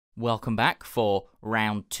Welcome back for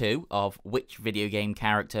round 2 of which video game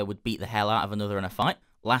character would beat the hell out of another in a fight.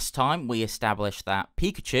 Last time we established that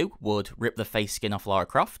Pikachu would rip the face skin off Lara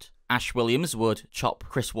Croft, Ash Williams would chop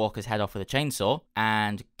Chris Walker's head off with a chainsaw,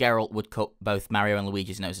 and Geralt would cut both Mario and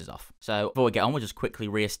Luigi's noses off. So before we get on, we'll just quickly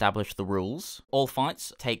re-establish the rules. All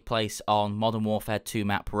fights take place on Modern Warfare 2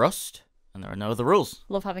 map Rust, and there are no other rules.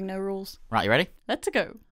 Love having no rules. Right, you ready? Let's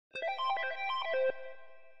go.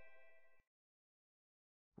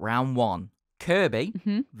 Round 1. Kirby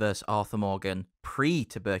versus Arthur Morgan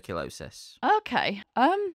pre-tuberculosis. Okay.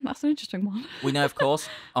 That's an interesting one. We know, of course,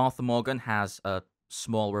 Arthur Morgan has a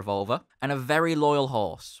small revolver and a very loyal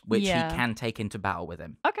horse, which he can take into battle with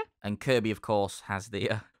him. Okay. And Kirby, of course, has the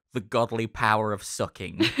godly power of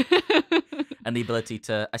sucking and the ability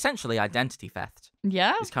to essentially identity theft.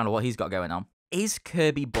 Yeah. It's kind of what he's got going on. Is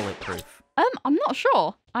Kirby bulletproof? I'm not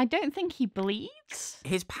sure. I don't think he bleeds.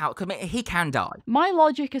 His power, he can die. My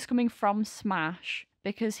logic is coming from Smash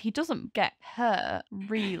because he doesn't get hurt,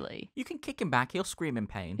 really. You can kick him back, he'll scream in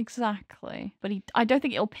pain. Exactly. But I don't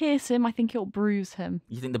think it'll pierce him, I think it'll bruise him.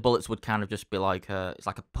 You think the bullets would kind of just be like it's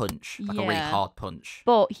like a punch, like a really hard punch.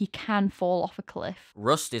 But he can fall off a cliff.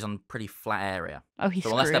 Rust is on a pretty flat area. Oh, he's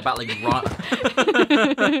so unless they're battling right...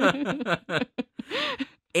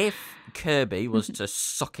 If Kirby was to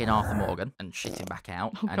suck in Arthur Morgan and shit him back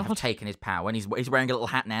out and have taken his power, and he's wearing a little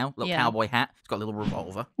hat now, little cowboy hat, he's got a little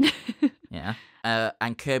revolver.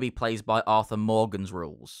 And Kirby plays by Arthur Morgan's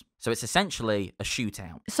rules. So it's essentially a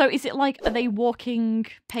shootout. So is it like, are they walking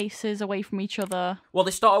paces away from each other? Well,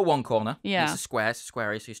 they start at one corner. Yeah. It's a square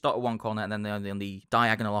area. So you start at one corner and then they're on the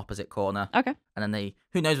diagonal opposite corner. Okay. And then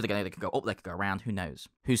who knows where they're going to go? They could go up, they could go around, who knows?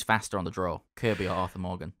 Who's faster on the draw, Kirby or Arthur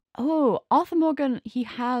Morgan? Oh, Arthur Morgan, he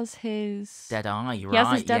has his... Dead eye, you're right. He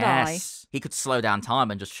has his dead eye. He could slow down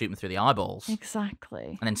time and just shoot him through the eyeballs.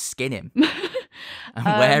 Exactly. And then skin him. And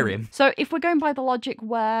wear him. So if we're going by the logic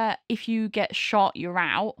where if you get shot, you're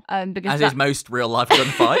out, because as is most real-life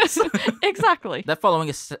gunfights. Exactly. They're following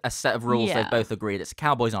a set of rules they've both agreed. It's a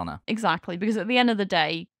cowboy's honour. Exactly, because at the end of the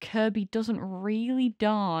day, Kirby doesn't really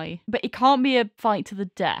die. But it can't be a fight to the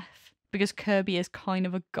death, because Kirby is kind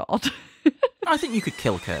of a god. I think you could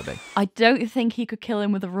kill Kirby. I don't think he could kill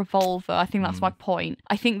him with a revolver. I think that's my point.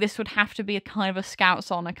 I think this would have to be a kind of a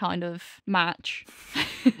Scouts Honor kind of match.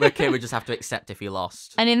 Where Kirby would just have to accept if he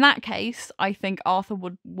lost. And in that case, I think Arthur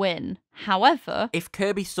would win. However... If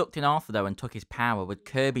Kirby sucked in Arthur, though, and took his power, would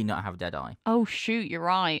Kirby not have Deadeye? Oh, shoot, you're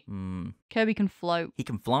right. Kirby can float. He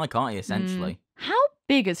can fly, can't he, essentially? How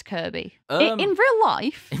big is Kirby? In real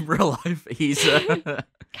life? In real life, he's...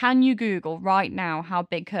 Can you Google right now how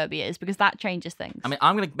big Kirby is? Because that changes things. I mean,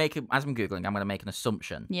 I'm going to make, as I'm Googling, I'm going to make an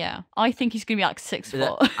assumption. Yeah. I think he's going to be like 6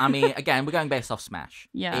 foot. I mean, again, we're going based off Smash.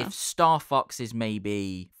 Yeah. If Star Fox is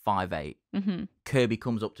maybe 5'8", Kirby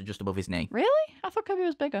comes up to just above his knee. Really? I thought Kirby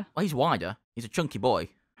was bigger. Well, he's wider. He's a chunky boy.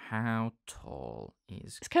 How tall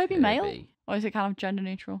is Kirby male? Or is it kind of gender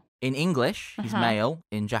neutral? In English, he's male.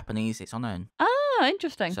 In Japanese, it's unknown. Ah,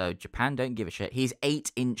 interesting. So Japan don't give a shit. He's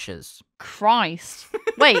 8 inches. Christ.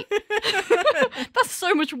 Wait. That's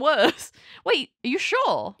so much worse. Wait, are you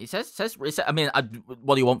sure? It says I mean,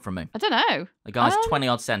 what do you want from me? I don't know. The guy's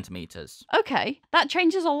 20-odd centimetres. Okay, that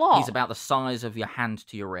changes a lot. He's about the size of your hand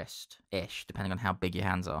to your wrist-ish, depending on how big your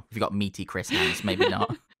hands are. If you've got meaty Chris hands, maybe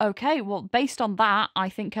not. Okay, well, based on that, I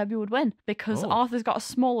think Kirby would win, because Arthur's got a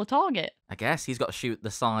smaller target. I guess he's got to shoot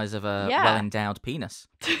the size of a well-endowed penis.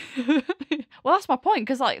 Well, that's my point,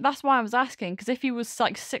 because that's why I was asking, because if he was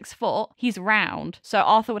 6 foot, he's round, so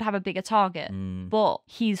Arthur would have a bigger target. But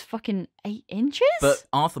he's fucking 8 inches? But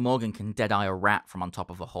Arthur Morgan can dead-eye a rat from on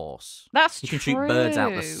top of a horse. That's true. He can shoot birds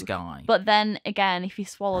out the sky. But then, again, if he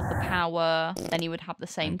swallowed the power, then he would have the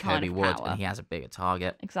same kind of power. Kirby would, and he has a bigger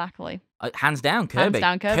target. Exactly. Hands down, Kirby. Hands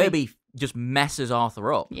down, Kirby. Kirby just messes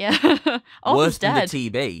Arthur up. Yeah. Worse than dead. the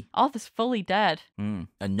TB. Arthur's fully dead. And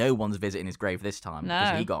no one's visiting his grave this time. No.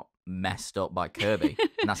 Because he got messed up by Kirby.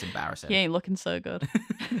 And that's embarrassing. He ain't looking so good.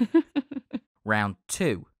 Round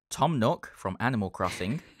 2. Tom Nook from Animal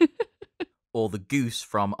Crossing. Or the Goose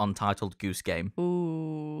from Untitled Goose Game.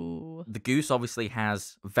 Ooh. The Goose obviously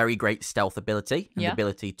has very great stealth ability and the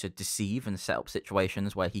ability to deceive and set up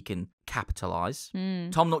situations where he can capitalize.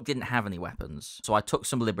 Tom Nook didn't have any weapons, so I took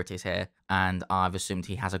some liberties here, and I've assumed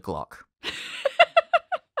he has a Glock.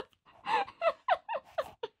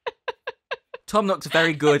 Tom Nook's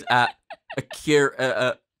very good at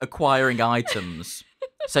acquiring items,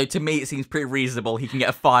 so to me it seems pretty reasonable he can get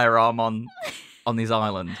a firearm on his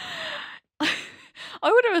island.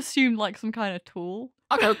 I would have assumed some kind of tool.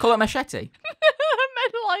 Okay, we'll call it a machete. A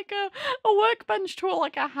like a workbench tool,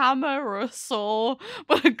 like a hammer or a saw,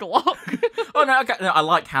 but a Glock. Oh no, okay, no, I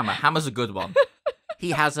like hammer. Hammer's a good one.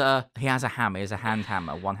 He has a hammer. He has a hand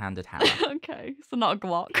hammer, one-handed hammer. Okay, so not a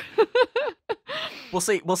Glock. We'll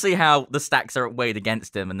see how the stacks are weighed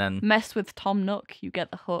against him, and then Mess with Tom Nook, you get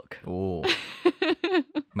the hook. ooh,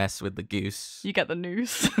 mess with the goose. You get the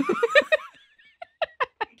noose.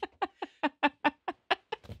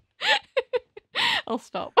 I'll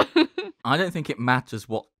stop. I don't think it matters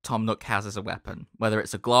what Tom Nook has as a weapon, whether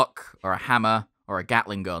it's a Glock or a hammer or a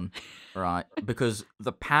Gatling gun, right? Because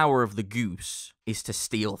the power of the goose is to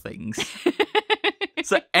steal things.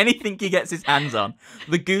 So anything he gets his hands on,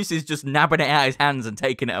 the goose is just nabbing it out of his hands and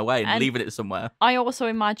taking it away and leaving it somewhere. I also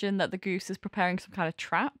imagine that the goose is preparing some kind of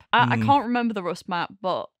trap. I can't remember the rust map,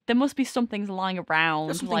 but there must be some things lying around,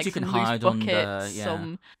 There's some like things you some can loose hide buckets.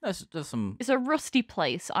 under. Yeah. There's some. It's a rusty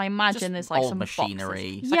place. I imagine there's like old some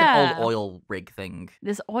machinery. boxes. It's like an old oil rig thing.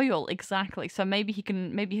 There's oil, exactly. So maybe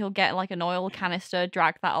he'll get like an oil canister,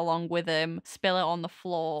 drag that along with him, spill it on the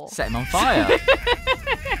floor, Set him on fire.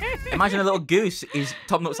 Imagine a little goose.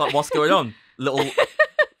 Tom Nook's like, what's going on? Little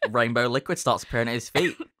rainbow liquid starts appearing at his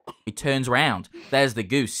feet. He turns round. There's the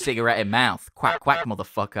goose, cigarette in mouth. Quack, quack,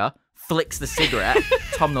 motherfucker. Flicks the cigarette.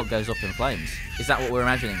 Tom Nook goes up in flames. Is that what we're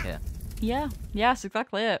imagining here? Yeah. Yes,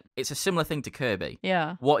 exactly it. It's a similar thing to Kirby.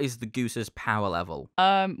 Yeah. What is the goose's power level?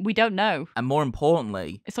 We don't know. And more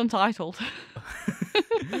importantly... It's untitled.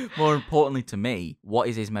 More importantly to me, what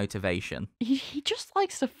is his motivation? He just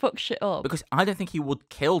likes to fuck shit up. Because I don't think he would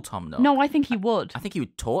kill Tom Nook. No, I think he would. I think he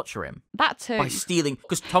would torture him. That too. By stealing...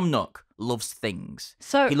 Because Tom Nook loves things.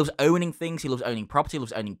 So he loves owning things, he loves owning property, he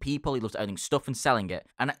loves owning people, he loves owning stuff and selling it.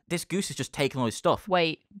 And this goose is just taking all his stuff.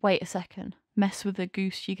 Wait a second. Mess with the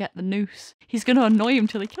goose, you get the noose. He's going to annoy him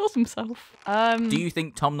till he kills himself. Do you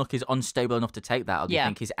think Tom Nook is unstable enough to take that, or do you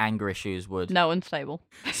think his anger issues would... No, unstable.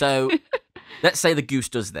 So, let's say the goose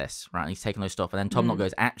does this, right? And he's taking those stuff, and then Tom Nook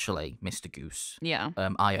goes, actually, Mr. Goose,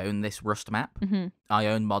 I own this Rust map. Mm-hmm. I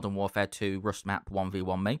own Modern Warfare 2 Rust map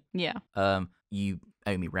 1v1 me. Yeah. You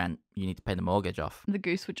owe me rent. You need to pay the mortgage off. The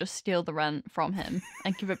goose would just steal the rent from him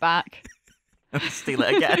and give it back. Steal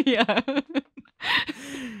it again. Yeah.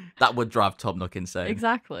 That would drive Tom Nook insane.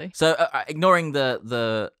 Exactly. So, ignoring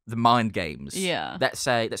the mind games,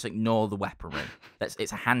 let's ignore the weaponry.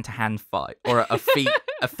 It's a hand-to-hand fight, or a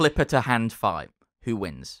flipper-to-hand fight. Who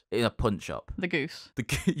wins in a punch-up? The goose.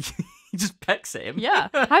 He just pecks at him. Yeah.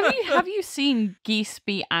 Have you seen geese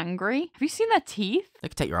be angry? Have you seen their teeth? They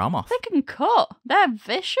can take your arm off. They can cut. They're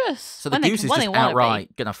vicious. So the goose is just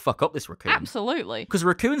outright going to fuck up this raccoon. Absolutely. Because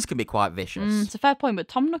raccoons can be quite vicious. It's a fair point, but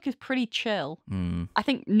Tom Nook is pretty chill. I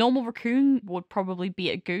think normal raccoon would probably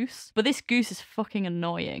beat a goose, but this goose is fucking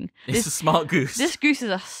annoying. It's a smart goose. This goose is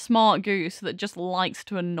a smart goose that just likes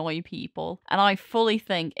to annoy people. And I fully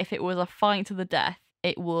think if it was a fight to the death,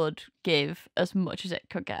 it would give as much as it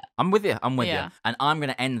could get. I'm with you. And I'm going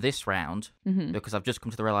to end this round because I've just come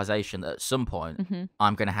to the realization that at some point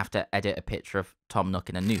I'm going to have to edit a picture of Tom Nook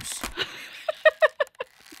in a noose.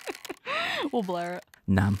 We'll blur it.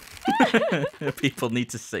 Nam. People need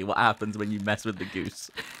to see what happens when you mess with the goose.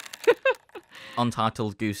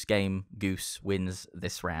 Untitled Goose game. Goose wins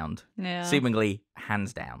this round. Yeah. Seemingly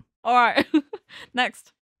hands down. All right.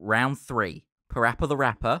 Next. Round 3. Parappa the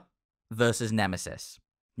Rapper versus Nemesis.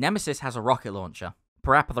 Nemesis has a rocket launcher.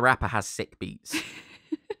 Parappa the Rapper has sick beats.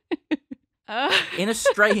 In a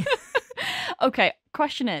straight... Okay,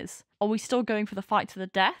 question is, are we still going for the fight to the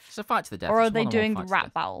death? It's a fight to the death. Or are they doing the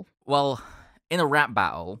rap battle? Well, in a rap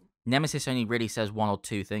battle, Nemesis only really says one or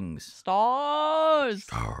two things. Stars!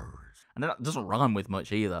 And that doesn't rhyme with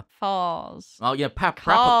much either. Fars. Oh, yeah,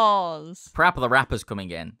 Parappa the Rapper's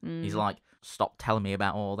coming in. He's like, stop telling me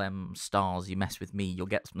about all them stars. You mess with me, you'll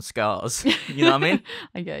get some scars. You know what I mean?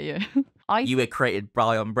 I get you. You were created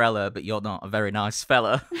by Umbrella, but you're not a very nice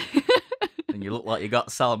fella. And you look like you got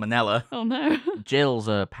salmonella. Oh, no. Jill's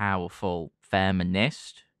a powerful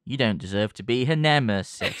feminist. You don't deserve to be her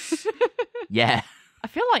nemesis. Yeah. I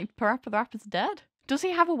feel like Parappa the Rapper's dead. Does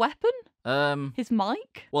he have a weapon? His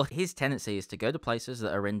mic? Well, his tendency is to go to places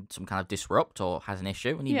that are in some kind of disrupt or has an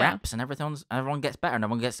issue, and he raps, and everyone gets better, and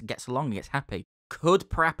everyone gets along and gets happy. Could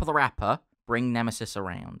Parappa the Rapper bring Nemesis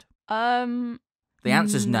around? The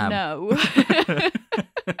answer's no. No.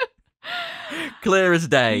 Clear as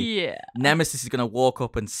day. Yeah. Nemesis is going to walk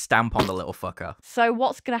up and stamp on the little fucker. So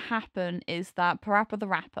what's going to happen is that Parappa the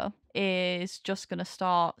Rapper is just going to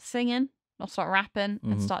start singing I'll start rapping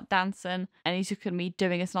and start dancing, and he's just going to be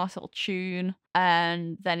doing his nice little tune,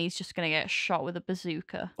 and then he's just going to get shot with a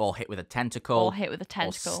bazooka. Or hit with a tentacle. Or hit with a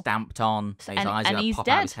tentacle. Or stamped on. His eyes and are going he's to pop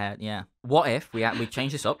dead. out his head. Yeah. What if we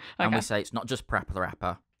change this up and we say it's not just Parappa the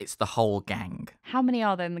Rapper, it's the whole gang. How many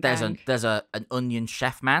are there in the gang? There's an onion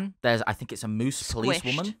chef man. I think it's a moose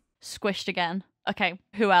policewoman. Squished again. Okay,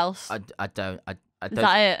 who else? I don't. Is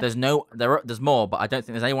that it? There's more, but I don't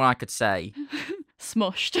think there's anyone I could say.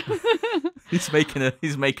 Smushed. He's making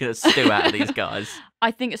a stew out of these guys.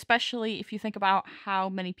 I think especially if you think about how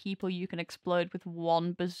many people you can explode with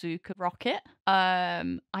one bazooka rocket,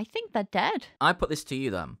 I think they're dead. I put this to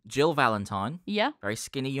you then. Jill Valentine. Yeah. Very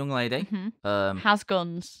skinny young lady. Has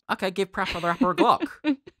guns. Okay, give Parappa the Rapper a Glock.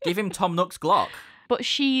 Give him Tom Nook's Glock. But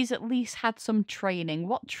she's at least had some training.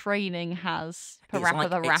 What training has Parappa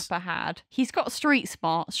the Rapper had? He's got street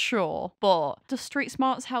smarts, sure. But does street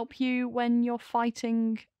smarts help you when you're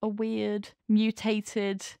fighting a weird,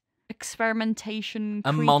 mutated experimentation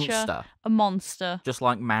creature? A monster. Just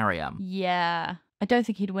like Mario. Yeah. I don't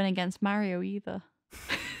think he'd win against Mario either.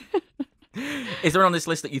 Is there on this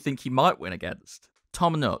list that you think he might win against?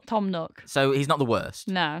 Tom Nook. Tom Nook. So he's not the worst.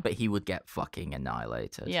 No. But he would get fucking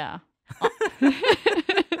annihilated. Yeah.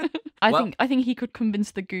 I think he could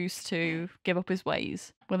convince the Goose to give up his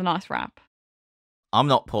ways with a nice rap. I'm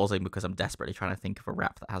not pausing because I'm desperately trying to think of a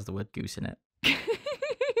rap that has the word goose in it.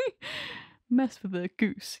 Mess with the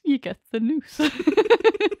goose, you get the noose.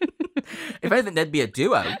 If anything, there'd be a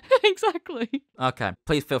duo. Exactly. Okay.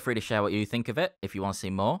 Please feel free to share what you think of it if you want to see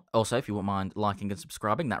more. Also, if you wouldn't mind liking and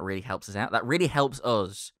subscribing, that really helps us out. That really helps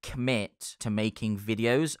us commit to making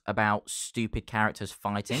videos about stupid characters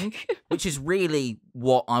fighting, which is really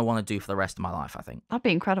what I want to do for the rest of my life, I think. That'd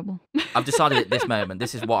be incredible. I've decided at this moment,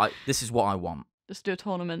 this is what I want. Just do a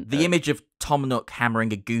tournament. The image of Tom Nook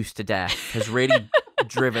hammering a goose to death has really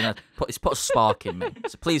it's put a spark in me.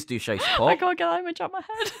 So please do show support. I can't get that image out of my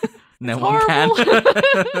head. No one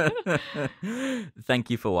can. Thank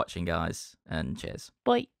you for watching, guys, and cheers.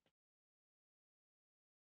 Bye.